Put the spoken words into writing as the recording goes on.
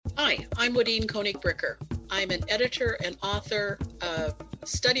Hi, I'm Wadeen Koenig-Bricker. I'm an editor and author, a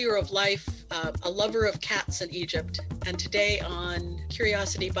studier of life, a lover of cats in Egypt. And today on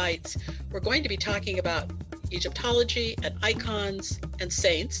Curiosity Bites, we're going to be talking about Egyptology and icons and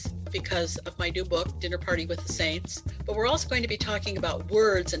saints because of my new book, Dinner Party with the Saints. But we're also going to be talking about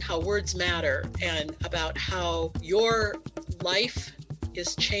words and how words matter and about how your life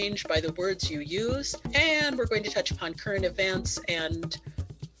is changed by the words you use. And we're going to touch upon current events and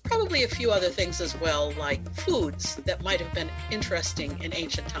probably a few other things as well, like foods that might have been interesting in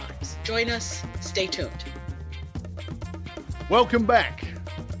ancient times. Join us. Stay tuned. Welcome back.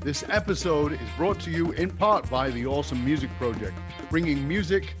 This episode is brought to you in part by the Awesome Music Project, bringing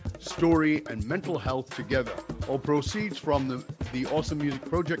music, story, and mental health together. All proceeds from the Awesome Music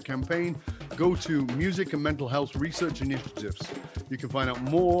Project campaign go to music and mental health research initiatives. You can find out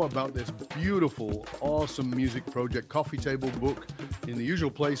more about this beautiful, awesome music project coffee table book in the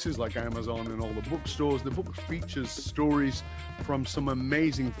usual places like Amazon and all the bookstores. The book features stories from some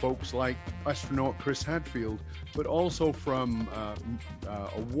amazing folks like astronaut Chris Hadfield, but also from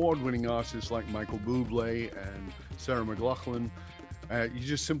award-winning artists like Michael Bublé and Sarah McLachlan. You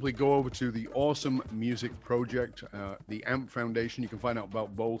just simply go over to the Awesome Music Project, the AMP Foundation. You can find out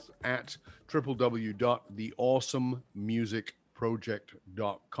about both at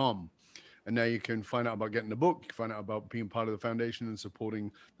www.theawesomemusicproject.com. And now you can find out about getting the book, you can find out about being part of the foundation and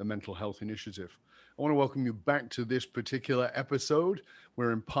supporting the mental health initiative. I want to welcome you back to this particular episode.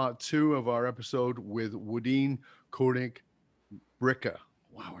 We're in part 2 of our episode with Wadeen Koenig-Bricker.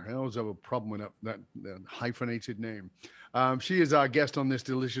 Wow, I always have a problem with that hyphenated name. She is our guest on this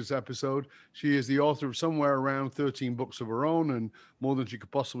delicious episode. She is the author of somewhere around 13 books of her own and more than she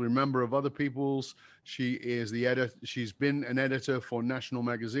could possibly remember of other people's. She is the editor. She's been an editor for national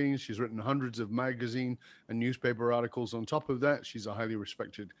magazines. She's written hundreds of magazine and newspaper articles. On top of that, she's a highly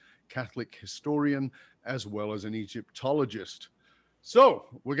respected Catholic historian as well as an Egyptologist. So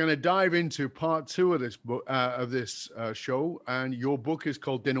we're going to dive into part 2 of this book, show, and your book is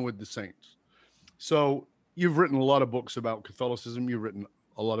called Dinner with the Saints. So you've written a lot of books about Catholicism. You've written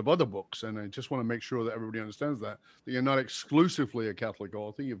a lot of other books, and I just want to make sure that everybody understands that you're not exclusively a Catholic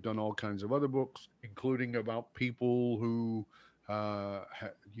author. You've done all kinds of other books, including about people who, what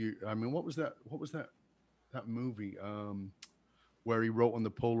was that movie where he wrote on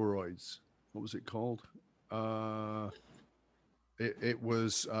the Polaroids? What was it called? It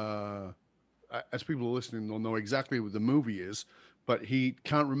was, as people listening, they'll know exactly what the movie is, but he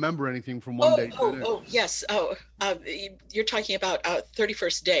can't remember anything from one day to the next. Yes. You're talking about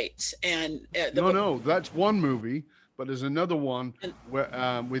 31st Dates. And no, that's one movie, but there's another one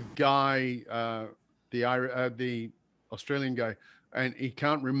where with Guy, the Australian guy, and he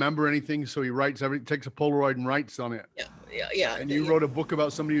can't remember anything, so he writes everything, takes a Polaroid and writes on it. Yeah. And you wrote a book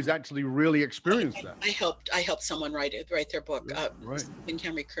about somebody who's actually really experienced that. I helped someone write their book. Right.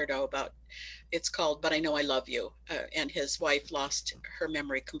 Henry Curdo it's called But I Know I Love You. And his wife lost her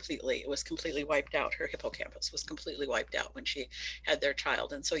memory completely. It was completely wiped out. Her hippocampus was completely wiped out when she had their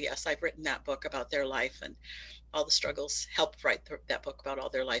child. And so, yes, I've written that book about their life and all the struggles, helped write that book about all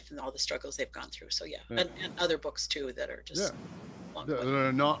their life and all the struggles they've gone through. So, yeah. And other books, too, that are just... that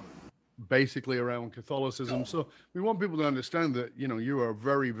are not basically around Catholicism. No. So we want people to understand that, you are a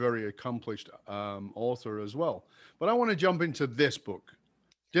very, very accomplished author as well. But I want to jump into this book,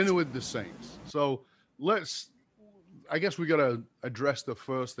 Dinner with the Saints. So I guess we got to address the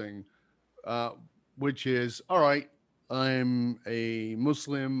first thing, which is, all right, I'm a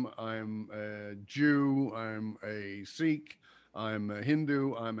Muslim, I'm a Jew, I'm a Sikh, I'm a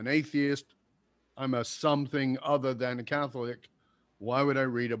Hindu, I'm an atheist, I'm a something other than a Catholic. Why would I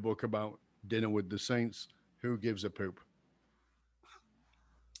read a book about Dinner with the Saints? Who gives a poop?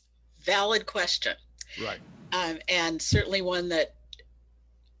 Valid question. Right. And certainly one that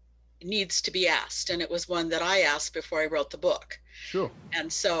needs to be asked. And it was one that I asked before I wrote the book. Sure.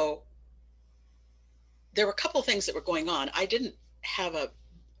 And so there were a couple of things that were going on. I didn't have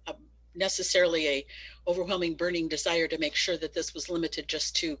necessarily a overwhelming burning desire to make sure that this was limited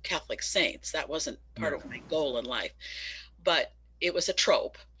just to Catholic saints. That wasn't part of my goal in life. But it was a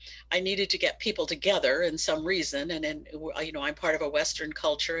trope. I needed to get people together in some reason. And then, I'm part of a Western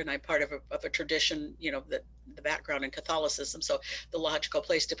culture and I'm part of a tradition, the background in Catholicism. So the logical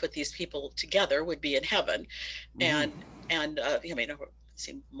place to put these people together would be in heaven. Mm. And it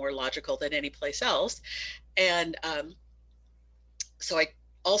seemed more logical than any place else. And so I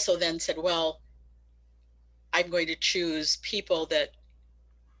also then said, well, I'm going to choose people that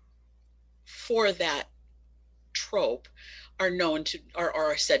for that trope are known to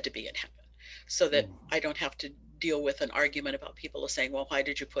are said to be in heaven, so that I don't have to deal with an argument about people saying, well, why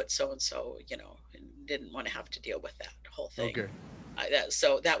did you put so and so, and didn't want to have to deal with that whole thing. Okay.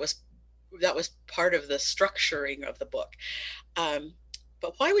 So that was part of the structuring of the book.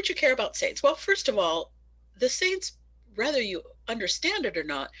 But why would you care about saints? Well, first of all, the saints, whether you understand it or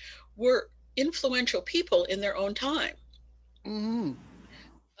not, were influential people in their own time. Mm-hmm.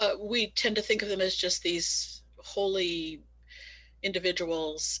 We tend to think of them as just these holy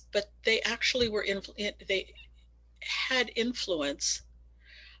individuals, but they actually were they had influence,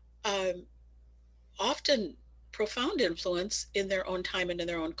 um, often profound influence in their own time and in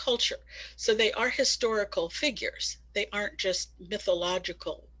their own culture. So they are historical figures. They aren't just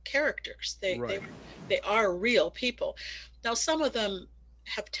mythological characters. Right. They are real people. Now, some of them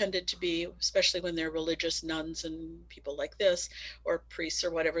have tended to be, especially when they're religious nuns and people like this, or priests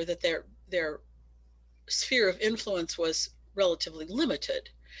or whatever, that their sphere of influence was relatively limited.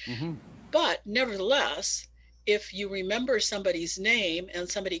 Mm-hmm. But nevertheless, if you remember somebody's name and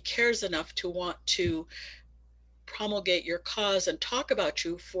somebody cares enough to want to promulgate your cause and talk about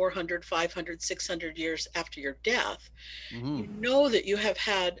you 400, 500, 600 years after your death, Mm-hmm. you know that you have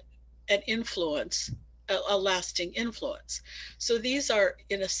had an influence, a lasting influence. So these are,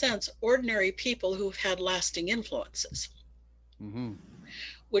 in a sense, ordinary people who've had lasting influences, Mm-hmm.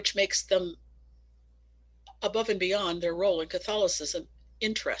 which makes them, above and beyond their role in Catholicism,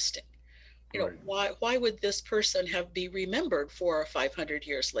 interesting. Right. Why would this person have be remembered 400 or 500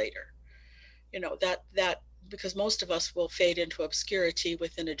 years later? That because most of us will fade into obscurity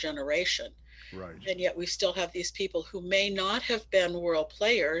within a generation, Right. and yet we still have these people who may not have been world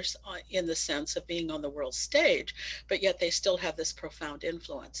players in the sense of being on the world stage, but yet they still have this profound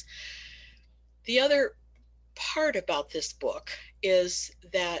influence. The other part about this book is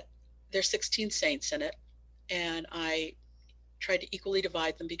that there's 16 saints in it, and I tried to equally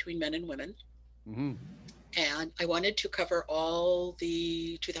divide them between men and women. Mm-hmm. And I wanted to cover all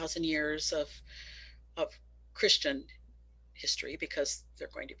the 2,000 years of Christian history, because they're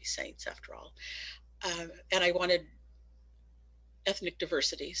going to be saints after all. And I wanted ethnic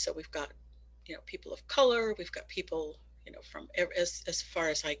diversity. So we've got, people of color, we've got people, from as far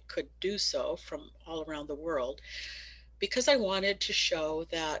as I could do so from all around the world, because I wanted to show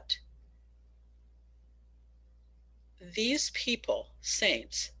that these people,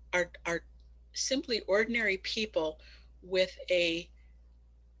 saints, are simply ordinary people with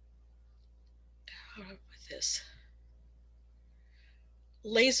with this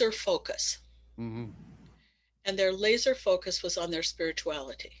laser focus. Mm-hmm. And their laser focus was on their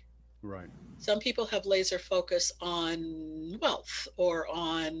spirituality. Right. Some people have laser focus on wealth or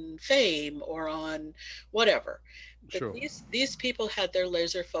on fame or on whatever. But Sure. these people had their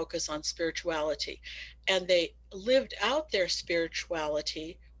laser focus on spirituality, and they lived out their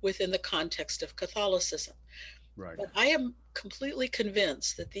spirituality within the context of Catholicism. Right. But I am completely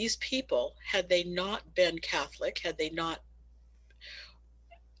convinced that these people, had they not been Catholic, had they not,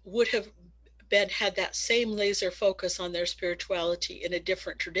 would have had that same laser focus on their spirituality in a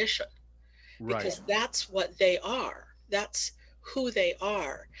different tradition, Right. because that's what they are. That's who they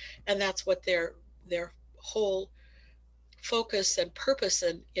are, and that's what their whole focus and purpose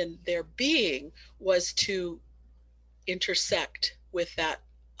in their being was, to intersect with that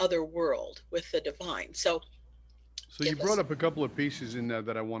other world, with the divine. So So you it brought was, up a couple of pieces in there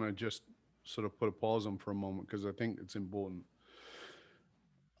that I want to just sort of put a pause on for a moment because I think it's important.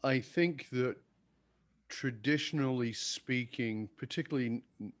 I think that traditionally speaking, particularly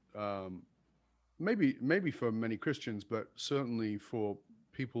maybe for many Christians, but certainly for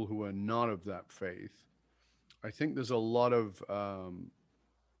people who are not of that faith, I think there's a lot of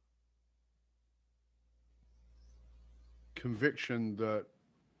conviction that,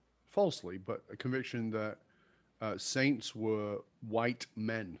 falsely, but a conviction that saints were white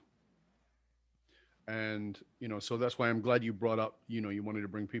men. And, so that's why I'm glad you brought up, you wanted to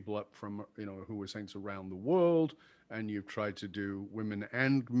bring people up from, who were saints around the world, and you've tried to do women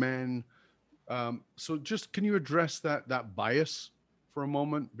and men. So just can you address that bias for a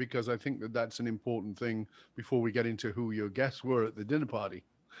moment? Because I think that that's an important thing before we get into who your guests were at the dinner party.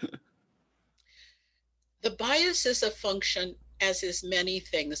 the bias is a function, as is many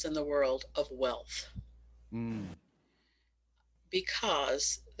things in the world, of wealth. Mm,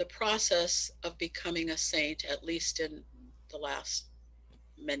 Because the process of becoming a saint, at least in the last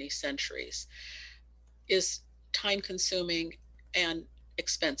many centuries, is time consuming and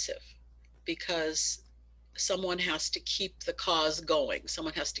expensive, because someone has to keep the cause going.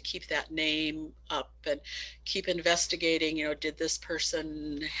 Someone has to keep that name up and keep investigating, did this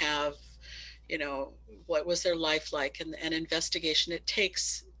person have, what was their life like? And investigation, it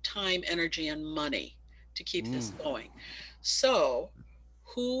takes time, energy, and money to keep this going. So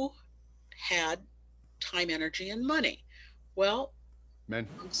who had time, energy, and money? Well, Men.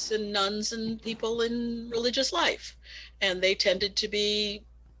 monks and nuns and people in religious life, and they tended to be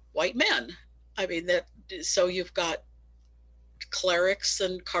white men. I mean, that, so you've got clerics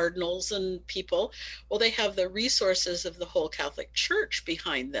and cardinals and people. Well, they have the resources of the whole Catholic Church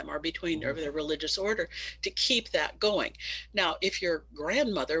behind them, or between or their religious order, to keep that going. Now, if your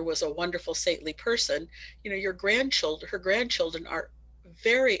grandmother was a wonderful saintly person, you know, your grandchildren, her grandchildren, are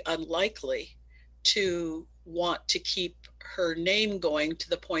very unlikely to want to keep her name going to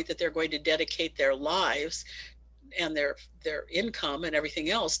the point that they're going to dedicate their lives and their income and everything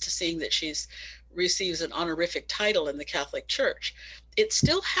else to seeing that she's receives an honorific title in the Catholic Church. It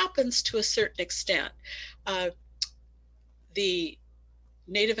still happens to a certain extent. The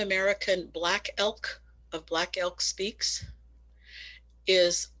Native American Black Elk of Black Elk Speaks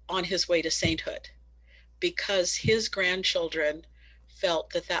is on his way to sainthood because his grandchildren felt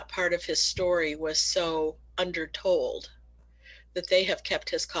that that part of his story was so undertold that they have kept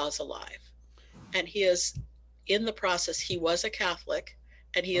his cause alive. And he is in the process, he was a Catholic,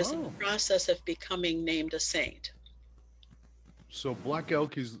 and he is in the process of becoming named a saint. So Black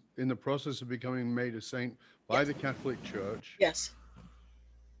Elk is in the process of becoming made a saint by the Catholic Church. Yes.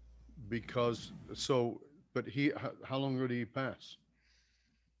 Because but how long did he pass?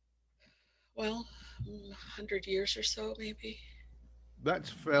 Well, 100 years or so, maybe. That's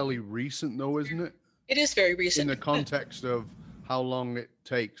fairly recent, though, isn't it? It is very recent. In the context of how long it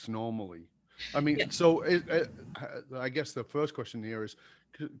takes normally. I mean, I guess the first question here is,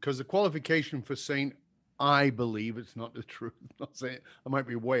 because the qualification for saint, I believe, it's not the truth, not saying I might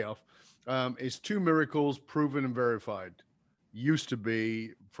be way off, is 2 miracles proven and verified. Used to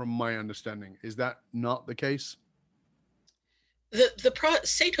be, from my understanding. Is that not the case?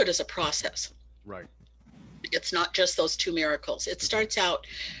 Sainthood is a process. Right. It's not just those 2 miracles. It starts out,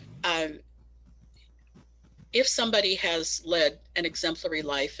 if somebody has led an exemplary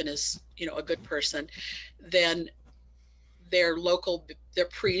life and is, you know, a good person, then their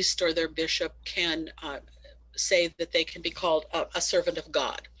priest or their bishop can say that they can be called a servant of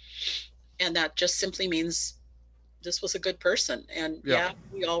God. And that just simply means this was a good person. And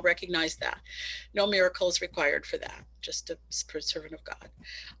we all recognize that. No miracles required for that, just a servant of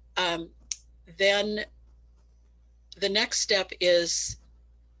God. Then the next step is,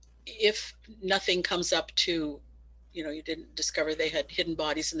 if nothing comes up to, you know, you didn't discover they had hidden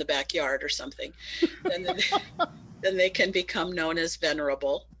bodies in the backyard or something, then they can become known as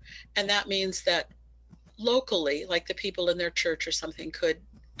venerable. And that means that locally, like the people in their church or something, could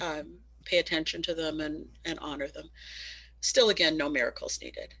pay attention to them and honor them. Still, again, no miracles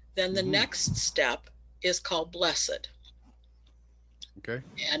needed. Then the next step is called blessed. Okay.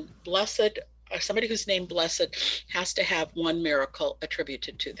 And blessed, somebody who's named blessed, has to have 1 miracle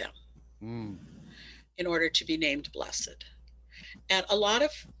attributed to them in order to be named blessed. And a lot of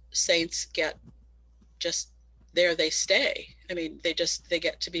saints get just there, they stay. I mean, they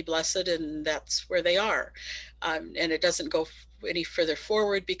get to be blessed, and that's where they are. And it doesn't go any further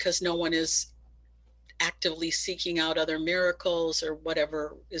forward because no one is actively seeking out other miracles or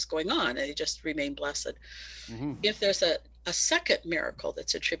whatever is going on. They just remain blessed. If there's a second miracle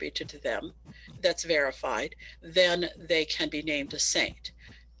that's attributed to them, that's verified, then they can be named a saint.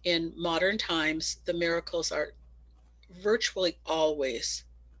 In modern times, the miracles are virtually always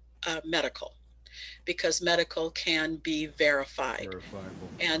medical, because medical can be verifiable.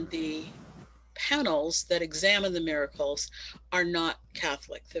 And the panels that examine the miracles are not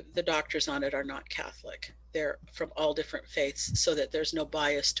Catholic. The doctors on it are not Catholic. They're from all different faiths, so that there's no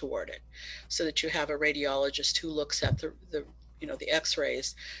bias toward it. So that you have a radiologist who looks at the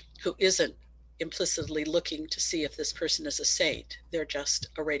X-rays, who isn't implicitly looking to see if this person is a saint. They're just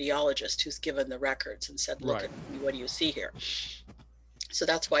a radiologist who's given the records and said, look at me, what do you see here? So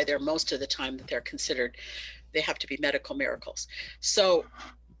that's why they're, most of the time, that they're considered, they have to be medical miracles. So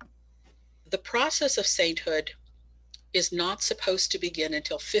the process of sainthood is not supposed to begin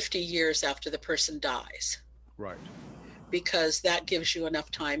until 50 years after the person dies. Right. Because that gives you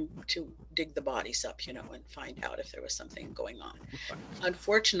enough time to dig the bodies up, and find out if there was something going on. Right.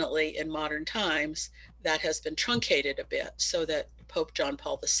 Unfortunately, in modern times, that has been truncated a bit, so that Pope John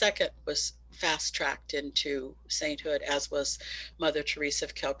Paul II was fast-tracked into sainthood, as was Mother Teresa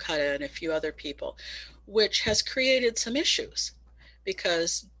of Calcutta and a few other people, which has created some issues,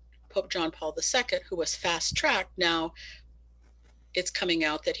 because Pope John Paul II, who was fast-tracked, now it's coming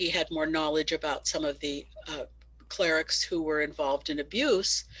out that he had more knowledge about some of the clerics who were involved in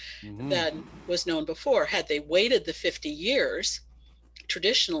abuse than was known before. Had they waited the 50 years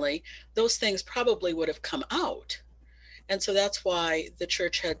traditionally, those things probably would have come out. And so that's why the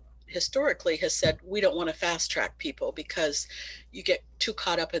church had historically has said, we don't want to fast track people because you get too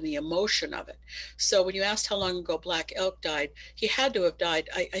caught up in the emotion of it. So when you asked how long ago Black Elk died, he had to have died.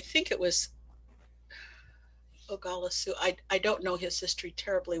 I think it was Ogalessu. I don't know his history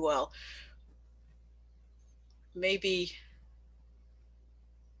terribly well. Maybe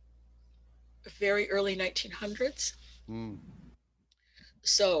very early 1900s. Mm,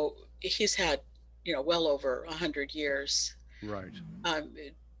 So he's had, well over 100 years right. um,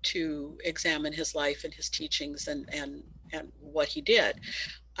 to examine his life and his teachings and what he did.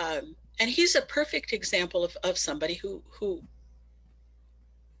 And he's a perfect example of somebody who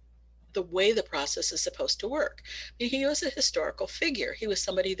the way the process is supposed to work. I mean, he was a historical figure. He was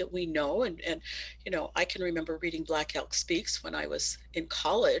somebody that we know, and I can remember reading Black Elk Speaks when I was in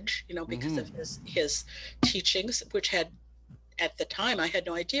college, because of Mm-hmm. his teachings, which had at the time I had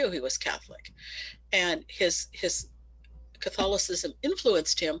no idea he was Catholic, and his Catholicism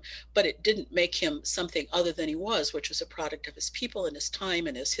influenced him, but it didn't make him something other than he was, which was a product of his people and his time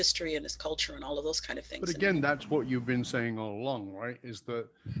and his history and his culture and all of those kind of But things. again, that's what you've been saying all along, right? Is that,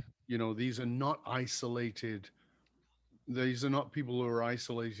 these are not isolated, these are not people who are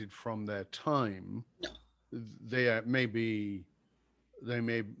isolated from their time. No, They are maybe they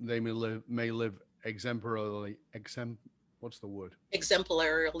may live exemplarily what's the word?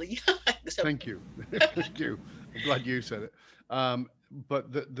 exemplarily. Thank you. Thank you. I'm glad you said it.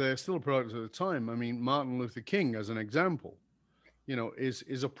 But they're still a product of the time. I mean, Martin Luther King, as an example,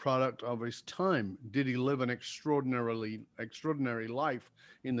 is a product of his time. Did he live an extraordinary life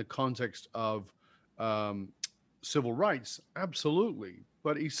in the context of um, civil rights? Absolutely.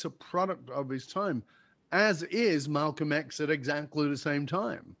 But he's a product of his time, as is Malcolm X at exactly the same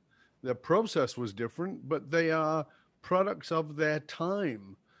time. The process was different, but they are products of their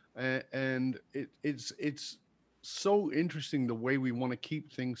time. And it's so interesting the way we want to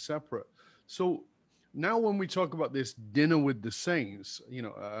keep things separate. So now when we talk about this dinner with the saints,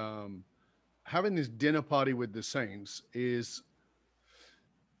 having this dinner party with the saints is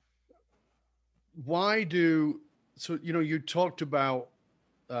why do so you talked about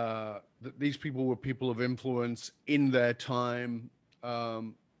that these people were people of influence in their time.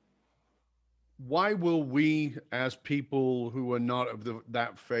 um, why will we as people who are not of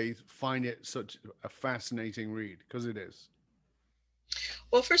that faith find it such a fascinating read? Because it is.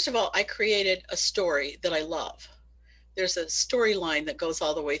 well, first of all, I created a story that I love. There's a storyline that goes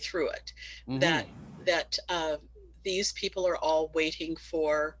all the way through it. Mm-hmm. That these people are all waiting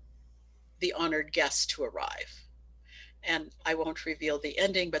for the honored guests to arrive. And I won't reveal the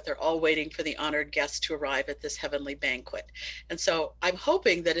ending, but they're all waiting for the honored guests to arrive at this heavenly banquet. And so I'm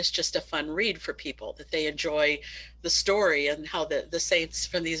hoping that it's just a fun read for people, that they enjoy the story and how the saints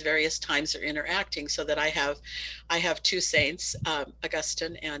from these various times are interacting. So that I have two saints,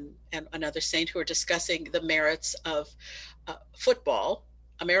 Augustine and another saint, who are discussing the merits of football,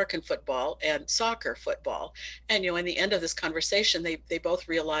 American football and soccer football. And in the end of this conversation, they both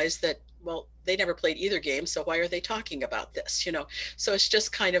realize that, well, they never played either game, so why are they talking about this? So it's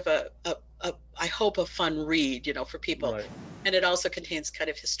just kind of a I hope a fun read, for people. Right. And it also contains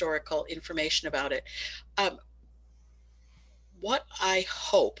kind of historical information about it. Um, what I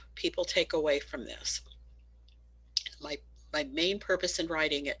hope people take away from this, my my main purpose in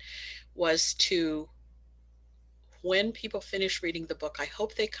writing it was to, when people finish reading the book, I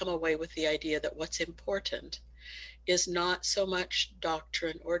hope they come away with the idea that what's important is not so much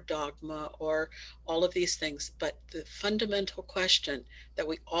doctrine or dogma or all of these things, but the fundamental question that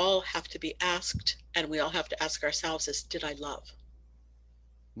we all have to be asked and we all have to ask ourselves is, did I love?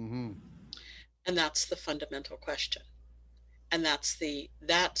 Mm-hmm. And that's the fundamental question. And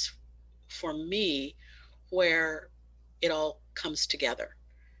that's for me where it all comes together.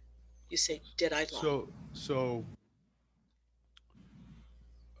 You say, did I love? So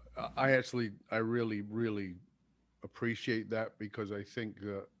I really really appreciate that, because I think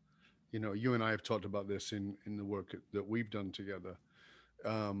that you and I have talked about this in the work that we've done together.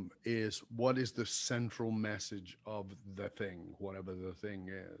 Is what is the central message of the thing, whatever the thing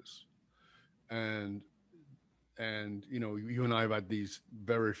is, and you and I have had these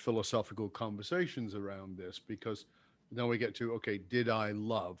very philosophical conversations around this, because now we get to, okay, did I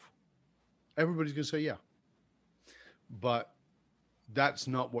love? Everybody's gonna say yeah, but that's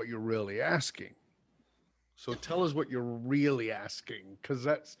not what you're really asking. So tell us what you're really asking, because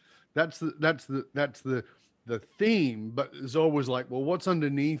that's the theme. But it's always like, well, what's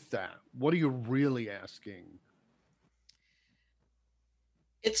underneath that? What are you really asking?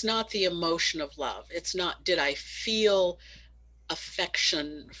 It's not the emotion of love. It's not, did I feel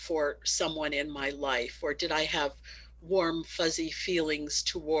affection for someone in my life, or did I have warm, fuzzy feelings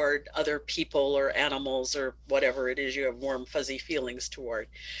toward other people or animals or whatever it is you have warm, fuzzy feelings toward.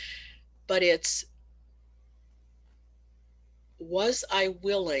 But it's, was I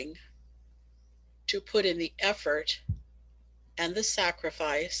willing to put in the effort and the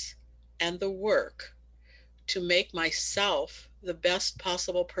sacrifice and the work to make myself the best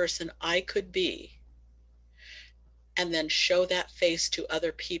possible person I could be, and then show that face to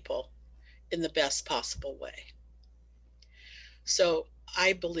other people in the best possible way. So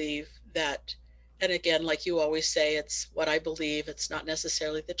I believe that, and again, like you always say, it's what I believe. It's not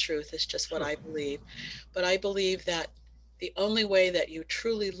necessarily the truth, it's just what Sure. I believe. But I believe that the only way that you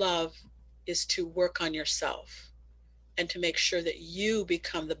truly love is to work on yourself and to make sure that you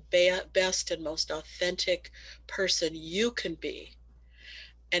become the best and most authentic person you can be.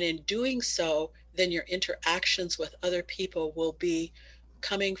 And in doing so, then your interactions with other people will be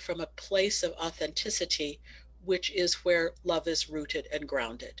coming from a place of authenticity, which is where love is rooted and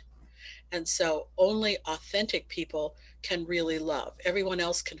grounded. And so only authentic people can really love. Everyone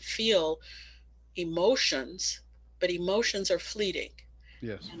else can feel emotions, but emotions are fleeting.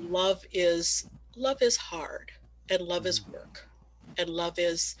 Yes. And love is hard, and love is Mhm. work. And love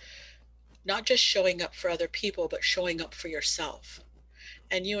is not just showing up for other people, but showing up for yourself.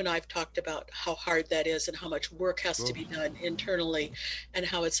 And you and I've talked about how hard that is and how much work Of has to be course. done internally, and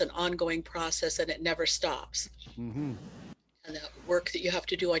how it's an ongoing process and it never stops. Hmm. And that work that you have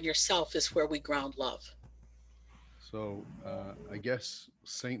to do on yourself is where we ground love. So I guess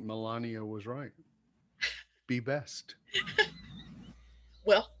Saint Melania was right. Be best.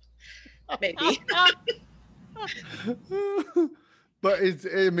 Well, maybe. But it's,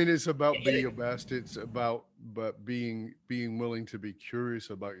 I mean, it's about be your best. It's about, but being willing to be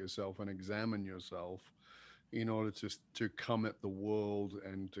curious about yourself and examine yourself in order to come at the world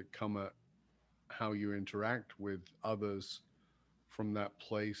and to come at how you interact with others from that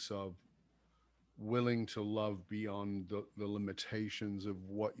place of willing to love beyond the limitations of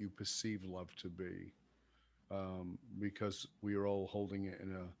what you perceive love to be, because we are all holding it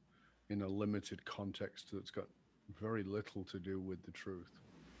in a limited context that's got very little to do with the truth.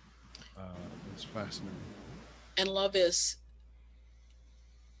 It's fascinating. And love is,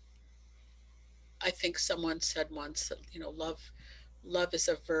 I think someone said once that, love is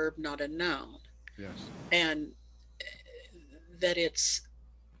a verb, not a noun, Yes. and that it's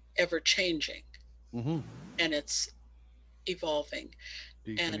ever changing Mm-hmm. and it's evolving.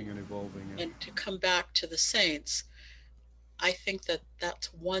 And Deepening and evolving. Yeah. and to come back to the saints, I think that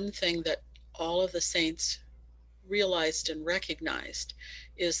that's one thing that all of the saints realized and recognized,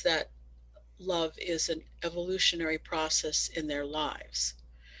 is that love is an evolutionary process in their lives,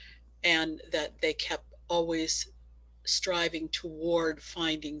 and that they kept always striving toward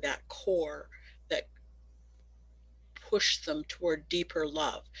finding that core that pushed them toward deeper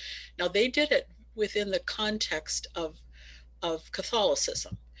love. Now they did it within the context of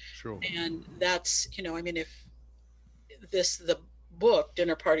Catholicism, Sure. and that's, I mean, if the book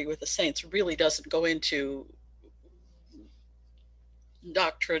Dinner Party with the Saints really doesn't go into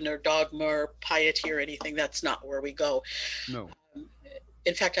doctrine or dogma or piety or anything. That's not where we go. No.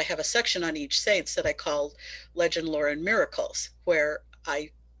 In fact, I have a section on each saints that I call Legend, Lore, and Miracles, where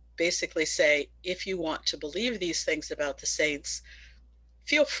I basically say, if you want to believe these things about the saints,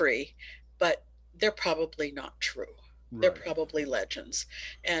 feel free, but they're probably not true. They're Right. probably legends,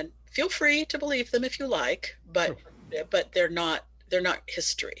 and feel free to believe them if you like, but Sure. they're not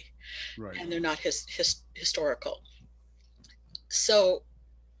history, Right. and they're not historical. So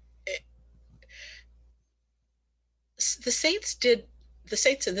the saints did the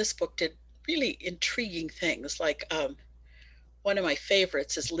saints in this book did really intriguing things, like, one of my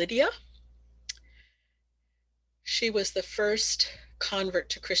favorites is Lydia. She was the first convert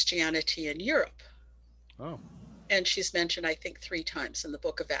to Christianity in Europe, Oh. and she's mentioned, I think, 3 times in the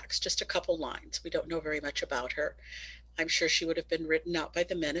book of Acts, just a couple lines. We don't know very much about her. I'm sure she would have been written out by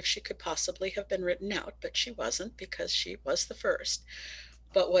the men if she could possibly have been written out, but she wasn't, because she was the first.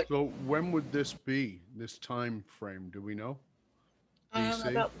 But what So when would this be? This time frame? Do we know? BC.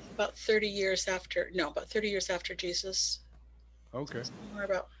 about 30 years after, no, about 30 years after Jesus. Okay. Somewhere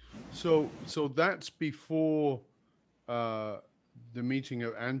about, So that's before uh, the meeting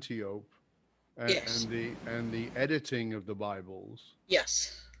of Antioch yes, and the editing of the Bibles.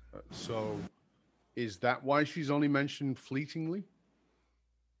 yes. So is that why she's only mentioned fleetingly?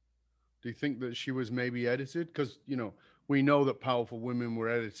 Do you think that she was maybe edited? Because we know that powerful women were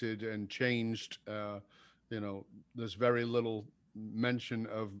edited and changed. There's very little mention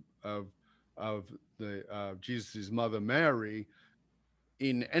of of the Jesus's mother Mary,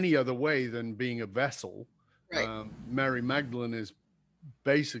 in any other way than being a vessel. Right. Mary Magdalene is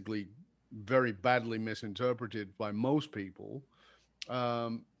basically very badly misinterpreted by most people.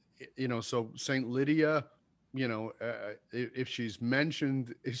 Um, so Saint Lydia, if she's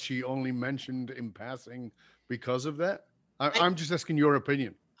mentioned, is she only mentioned in passing because of that? I, I'm just asking your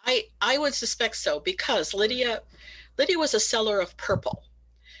opinion. I would suspect so, because Right. Lydia was a seller of purple.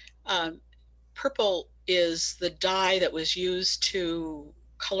 Um, Purple is the dye that was used to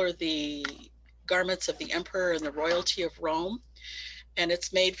color the garments of the emperor and the royalty of Rome. And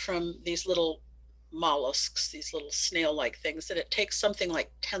it's made from these little mollusks, these little snail-like things, and it takes something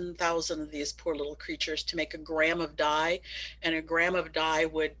like 10,000 of these poor little creatures to make a gram of dye, and a gram of dye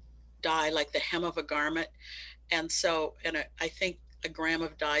would dye like the hem of a garment. And so, I think a gram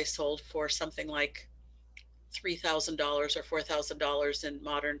of dye sold for something like $3,000 or $4,000 in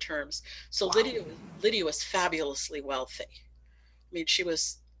modern terms. So Wow. Lydia was fabulously wealthy. I mean, she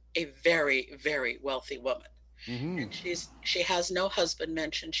was a very, very wealthy woman. Hmm. And she has no husband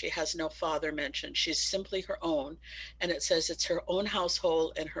mentioned, she has no father mentioned. She's simply her own, and it says it's her own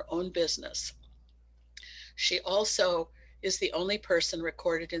household and her own business. She also is the only person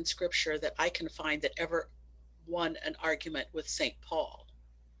recorded in scripture that I can find that ever won an argument with St. Paul.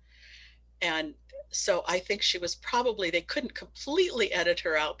 And so I think she was probably, they couldn't completely edit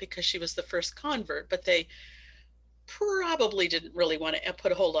her out because she was the first convert, but they probably didn't really want to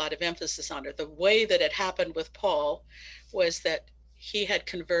put a whole lot of emphasis on her. The way that it happened with Paul was that he had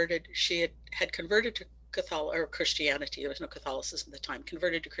converted, she had converted to Catholic or Christianity. There was no Catholicism at the time,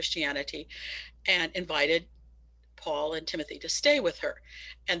 converted to Christianity, and invited Paul and Timothy to stay with her.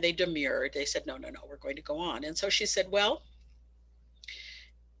 And they demurred. They said, no, no, no, we're going to go on. And so she said, well,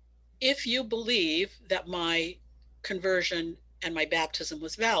 if you believe that my conversion and my baptism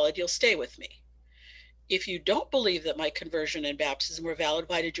was valid, you'll stay with me. If you don't believe that my conversion and baptism were valid,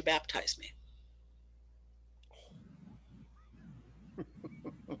 why did you baptize me?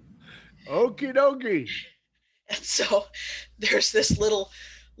 Okie dokie. And so there's this little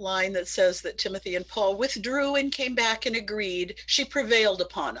line that says that Timothy and Paul withdrew and came back and agreed. She prevailed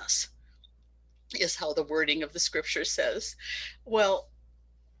upon us, is how the wording of the scripture says. Well,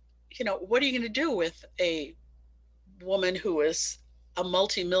 what are you going to do with a woman who is a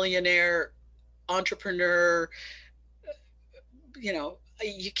multimillionaire entrepreneur?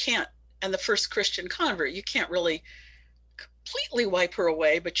 You can't, and the first Christian convert, you can't really completely wipe her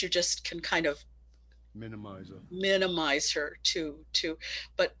away, but you just can kind of minimize her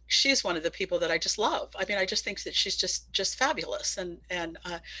but she's one of the people that I just love. I mean, I just think that she's just fabulous, and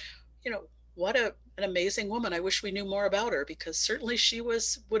what an amazing woman. I wish we knew more about her, because certainly she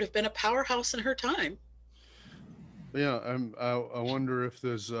would have been a powerhouse in her time. Yeah, I wonder if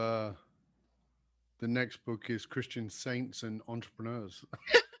there's the next book is Christian Saints and Entrepreneurs.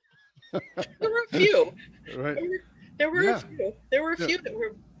 There were a few. Right. There were a Yeah. few. There were a Yeah. few that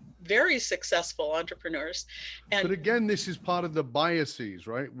were very successful entrepreneurs. But And again, this is part of the biases,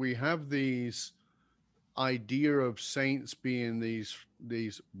 right? We have these idea of saints being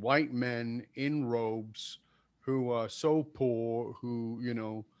these white men in robes who are so poor, who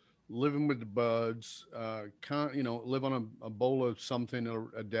living with the birds, can't live on a bowl of something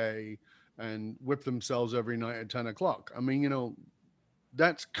a day and whip themselves every night at 10 o'clock. I mean,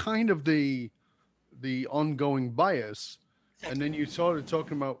 that's kind of the ongoing bias. And then you started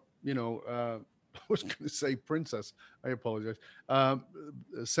talking about, I was going to say princess. I apologize.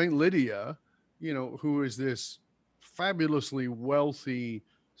 Saint Lydia, who is this fabulously wealthy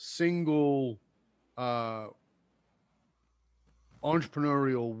single uh,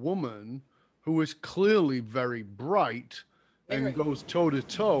 entrepreneurial woman who is clearly very bright and very, goes toe to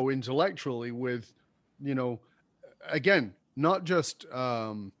toe intellectually with, again, not just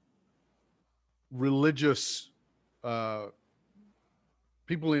religious uh,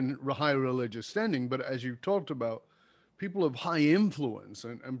 people in high religious standing, but as you talked about, people of high influence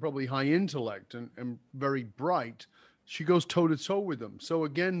and probably high intellect and very bright. She goes toe to toe with them. So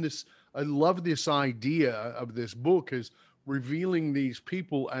again, I love this idea of this book is revealing these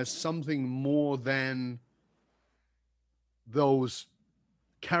people as something more than those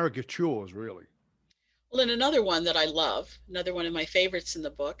caricatures, really. well, and another one that I love, another one of my favorites in the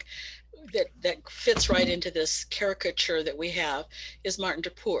book, that fits right into this caricature that we have, is Martin de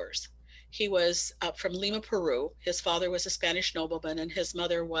Porres. He was from Lima, Peru. His father was a Spanish nobleman, and his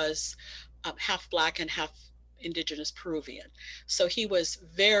mother was half black and half indigenous Peruvian. So he was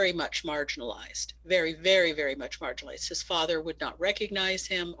very much marginalized, very, very, very much marginalized. His father would not recognize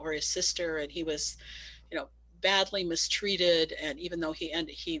him or his sister, and he was, badly mistreated. And even though he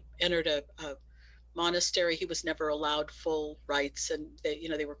entered a monastery. He was never allowed full rights, and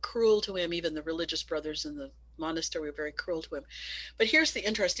they were cruel to him. Even the religious brothers in the monastery were very cruel to him. But here's the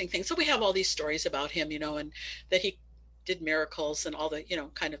interesting thing. So we have all these stories about him, and that he did miracles and all the,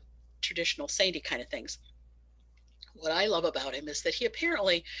 kind of traditional sainty kind of things. What I love about him is that he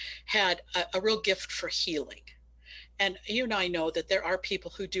apparently had a real gift for healing. And you and I know that there are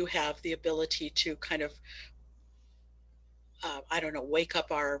people who do have the ability to kind of, I don't know, wake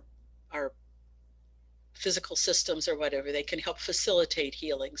up our physical systems or whatever. They can help facilitate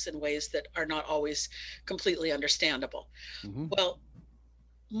healings in ways that are not always completely understandable. Mm-hmm. Well,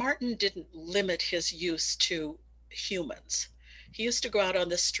 Martin didn't limit his use to humans. He used to go out on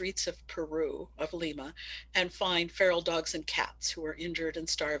the streets of Peru, of Lima, and find feral dogs and cats who were injured and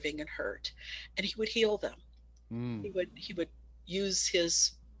starving and hurt, and he would heal them. Mm. He would use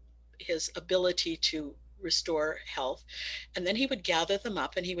his ability to restore health, and then he would gather them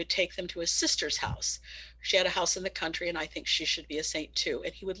up and he would take them to his sister's house. She had a house in the country, and I think she should be a saint too,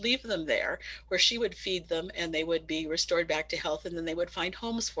 and he would leave them there where she would feed them and they would be restored back to health, and then they would find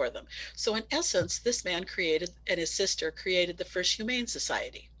homes for them. So in essence, this man created, and his sister created, the first humane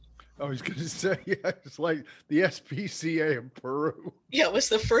society. I was going to say, yeah, it's like the SPCA in Peru. Yeah, it was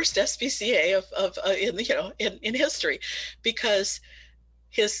the first SPCA of in history, because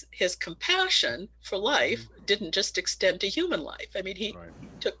his compassion for life didn't just extend to human life. I mean, he Right.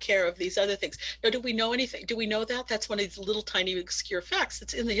 took care of these other things. Now, do we know anything? Do we know that? That's one of these little tiny obscure facts.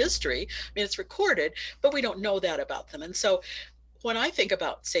 It's in the history. I mean, it's recorded, but we don't know that about them. And so when I think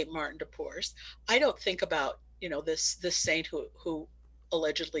about Saint Martin de Porres, I don't think about, this saint who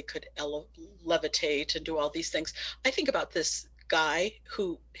allegedly could levitate and do all these things. I think about this guy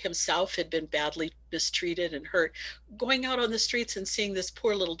who himself had been badly mistreated and hurt, going out on the streets and seeing this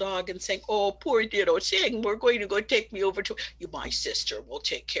poor little dog and saying, "Oh, poor little thing, we're going to go take me over to you. My sister will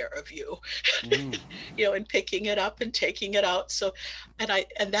take care of you," Mm. and picking it up and taking it out. So,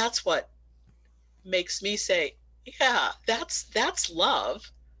 and that's what makes me say, yeah, that's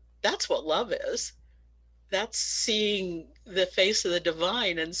love. That's what love is. That's seeing the face of the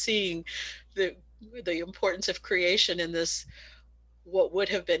divine and seeing the the importance of creation in this, what would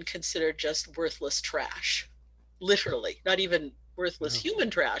have been considered just worthless trash, literally, not even worthless Yeah. human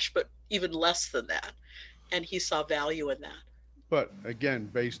trash, but even less than that. And he saw value in that. But again,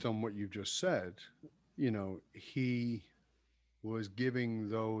 based on what you've just said, he was giving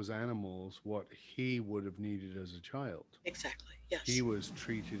those animals what he would have needed as a child. Exactly. He Yes. was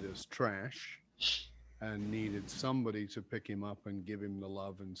treated as trash and needed somebody to pick him up and give him the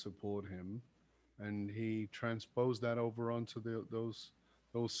love and support him. And he transposed that over onto those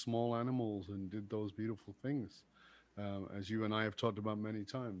small animals and did those beautiful things. As you and I have talked about many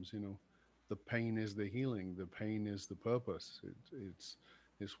times, the pain is the healing. The pain is the purpose.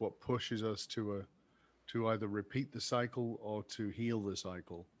 It's what pushes us to either repeat the cycle or to heal the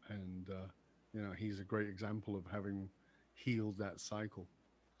cycle. And he's a great example of having healed that cycle.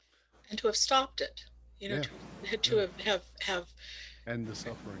 And to have stopped it, Yeah, to yeah. have End the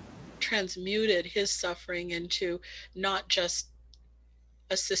suffering. transmuted his suffering into not just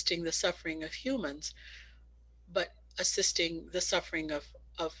assisting the suffering of humans, but assisting the suffering of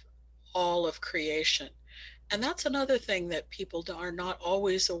all of creation. And that's another thing that people are not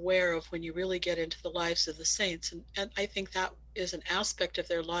always aware of when you really get into the lives of the saints. And I think that is an aspect of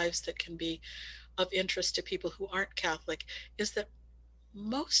their lives that can be of interest to people who aren't Catholic, is that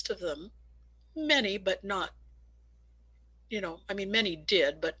most of them, many, but not, I mean, many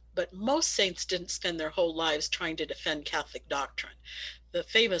did, but most saints didn't spend their whole lives trying to defend Catholic doctrine. The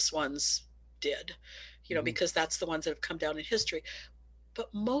famous ones did, Hmm. because that's the ones that have come down in history.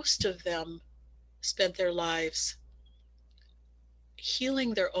 But most of them spent their lives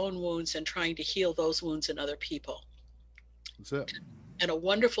healing their own wounds and trying to heal those wounds in other people. That's it. And a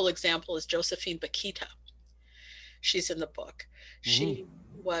wonderful example is Josephine Bakhita. She's in the book. Hmm. She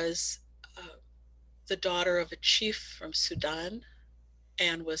was the daughter of a chief from Sudan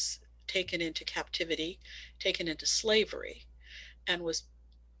and was taken into captivity, taken into slavery, and was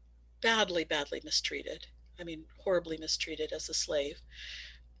badly, badly mistreated. I mean, horribly mistreated as a slave.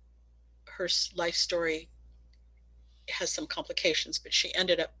 Her life story has some complications, but she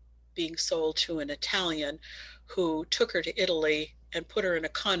ended up being sold to an Italian who took her to Italy and put her in a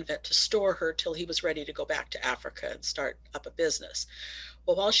convent to store her till he was ready to go back to Africa and start up a business.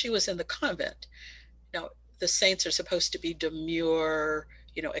 Well, while she was in the convent, now the saints are supposed to be demure,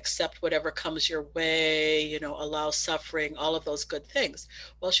 accept whatever comes your way, allow suffering, all of those good things.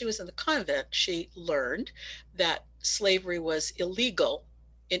 While she was in the convent, she learned that slavery was illegal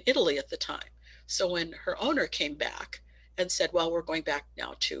in Italy at the time. So when her owner came back and said, "Well, we're going back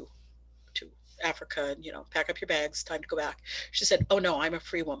now to Africa, and, pack up your bags, time to go back. She said, "Oh no, I'm a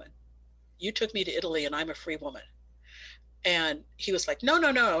free woman. You took me to Italy and I'm a free woman." And he was like, "No,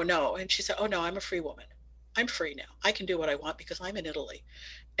 no, no, no." And she said, "Oh no, I'm a free woman. I'm free now. I can do what I want because I'm in Italy."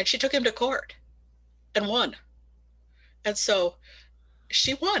 And she took him to court and won. And so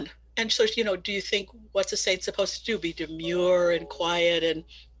she won. And so, do you think, what's a saint supposed to do? Be demure and quiet? And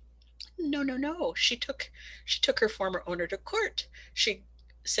no, no, no. She took her former owner to court. She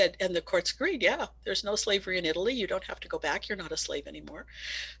said, and the courts agreed, yeah, there's no slavery in Italy. You don't have to go back. You're not a slave anymore.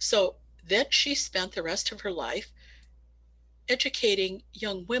 So then she spent the rest of her life educating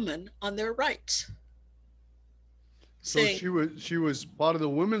young women on their rights. So she was part of the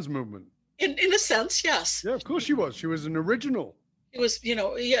women's movement. In a sense, yes. Yeah, of course she was. She was an original. It was,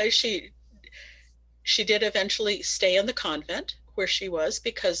 yeah, she did eventually stay in the convent where she was,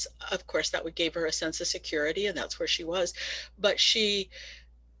 because of course that would give her a sense of security, and that's where she was. But she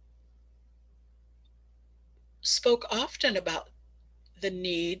spoke often about the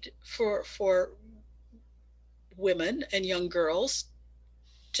need for women and young girls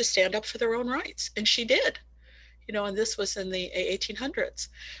to stand up for their own rights, and she did. And this was in the 1800s.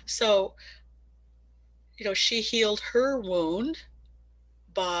 So, she healed her wound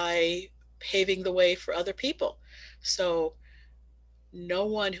by paving the way for other people. So no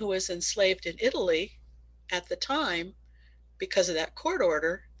one who was enslaved in Italy at the time, because of that court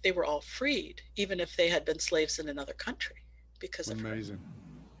order, they were all freed, even if they had been slaves in another country, because of amazing. her.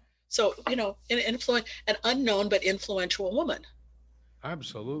 So, an unknown but influential woman.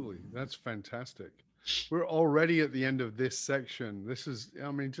 Absolutely. That's fantastic. We're already at the end of this section. This is,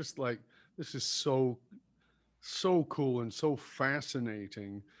 this is so cool and so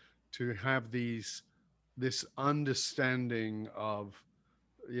fascinating to have this understanding of,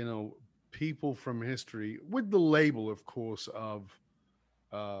 people from history, with the label, of course, of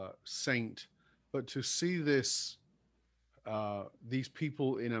saint, but to see these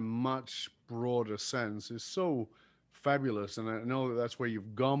people in a much broader sense is so fabulous. And I know that's where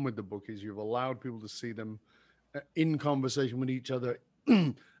you've gone with the book, is you've allowed people to see them in conversation with each other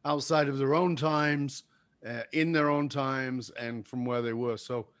outside of their own times, in their own times, and from where they were.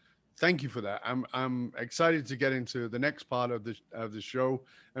 So thank you for that. I'm excited to get into the next part of the show.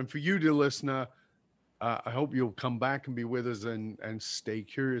 And for you, dear listener, I hope you'll come back and be with us, and stay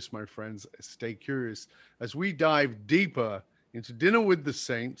curious, my friends. Stay curious as we dive deeper into Dinner with the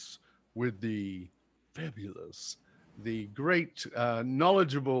Saints with the fabulous, the great,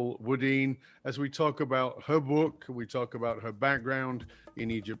 knowledgeable Wadeen, as we talk about her book. We talk about her background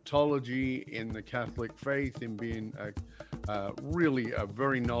in Egyptology, in the Catholic faith, in being really a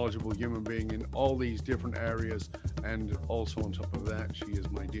very knowledgeable human being in all these different areas. And also on top of that, she is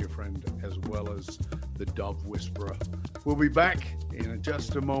my dear friend, as well as the Dove Whisperer. We'll be back in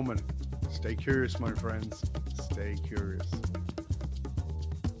just a moment. Stay curious, my friends. Stay curious.